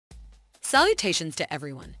Salutations to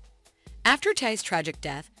everyone. After Ty's tragic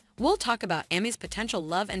death, we'll talk about Amy's potential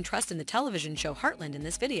love and trust in the television show Heartland in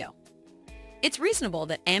this video. It's reasonable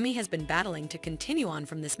that Amy has been battling to continue on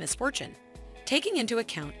from this misfortune, taking into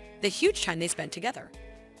account the huge time they spent together.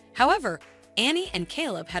 However, Annie and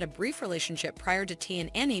Caleb had a brief relationship prior to T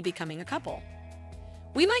and Annie becoming a couple.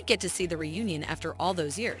 We might get to see the reunion after all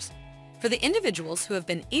those years. For the individuals who have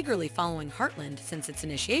been eagerly following Heartland since its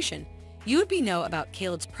initiation, you would know about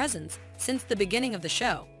Caleb's presence since the beginning of the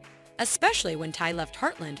show, especially when Ty left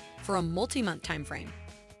Heartland for a multi-month time frame.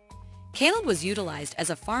 Caleb was utilized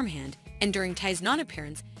as a farmhand, and during Ty's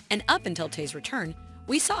non-appearance and up until Ty's return,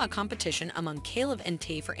 we saw a competition among Caleb and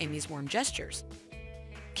Ty for Amy's warm gestures.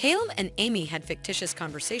 Caleb and Amy had fictitious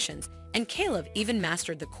conversations, and Caleb even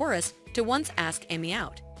mastered the chorus to once ask Amy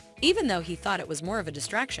out, even though he thought it was more of a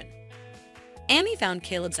distraction. Amy found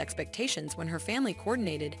Caleb's expectations when her family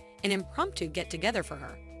coordinated an impromptu get-together for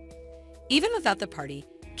her. Even without the party,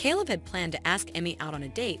 Caleb had planned to ask Amy out on a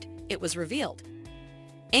date, it was revealed.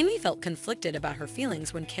 Amy felt conflicted about her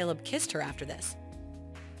feelings when Caleb kissed her after this.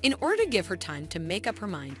 In order to give her time to make up her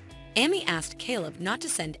mind, Amy asked Caleb not to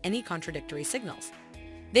send any contradictory signals.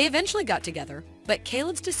 They eventually got together, but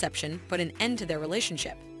Caleb's deception put an end to their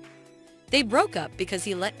relationship. They broke up because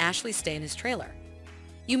he let Ashley stay in his trailer.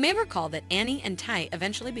 You may recall that Annie and Ty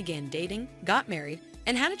eventually began dating, got married,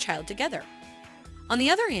 and had a child together. On the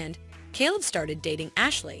other hand, Caleb started dating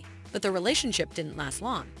Ashley, but the relationship didn't last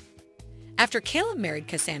long. After Caleb married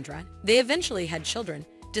Cassandra, they eventually had children,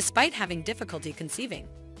 despite having difficulty conceiving.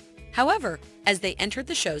 However, as they entered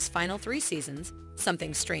the show's final 3 seasons,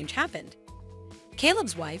 something strange happened.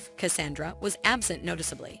 Caleb's wife, Cassandra, was absent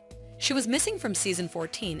noticeably. She was missing from season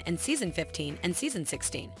 14 and season 15 and season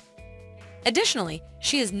 16. Additionally,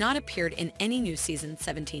 she has not appeared in any new season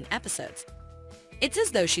 17 episodes. It's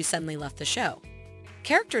as though she suddenly left the show.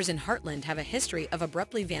 Characters in Heartland have a history of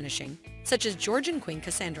abruptly vanishing, such as George and Queen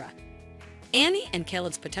Cassandra. Annie and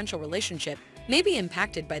Caleb's potential relationship may be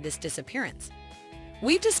impacted by this disappearance.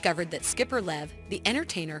 We've discovered that Skipper Lev, the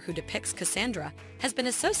entertainer who depicts Cassandra, has been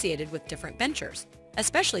associated with different ventures,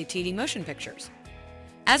 especially TV motion pictures.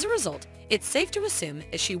 As a result, it's safe to assume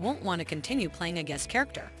that she won't want to continue playing a guest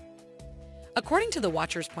character. According to the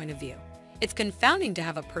watcher's point of view, it's confounding to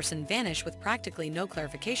have a person vanish with practically no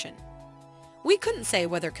clarification. We couldn't say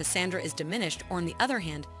whether Cassandra is diminished or, on the other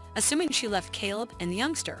hand, assuming she left Caleb and the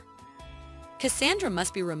youngster. Cassandra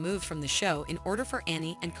must be removed from the show in order for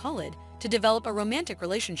Annie and Khalid to develop a romantic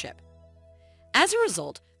relationship. As a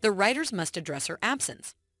result, the writers must address her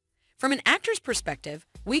absence. From an actor's perspective,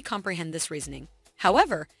 we comprehend this reasoning.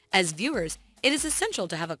 However, as viewers, it is essential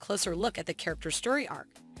to have a closer look at the character's story arc.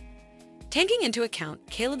 Taking into account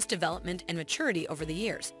Caleb's development and maturity over the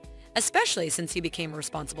years, especially since he became a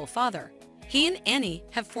responsible father, he and Annie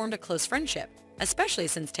have formed a close friendship, especially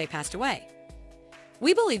since Tay passed away.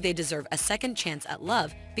 We believe they deserve a second chance at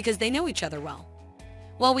love because they know each other well.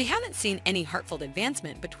 While we haven't seen any heartfelt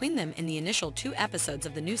advancement between them in the initial 2 episodes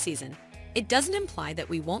of the new season, it doesn't imply that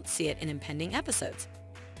we won't see it in impending episodes.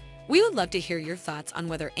 We would love to hear your thoughts on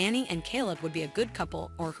whether Annie and Caleb would be a good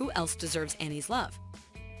couple or who else deserves Annie's love.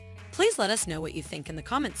 Please let us know what you think in the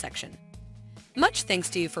comments section. Much thanks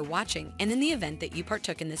to you for watching, and in the event that you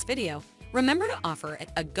partook in this video, remember to offer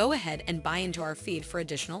a go ahead and buy into our feed for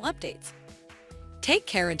additional updates. Take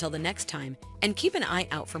care until the next time, and keep an eye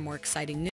out for more exciting news.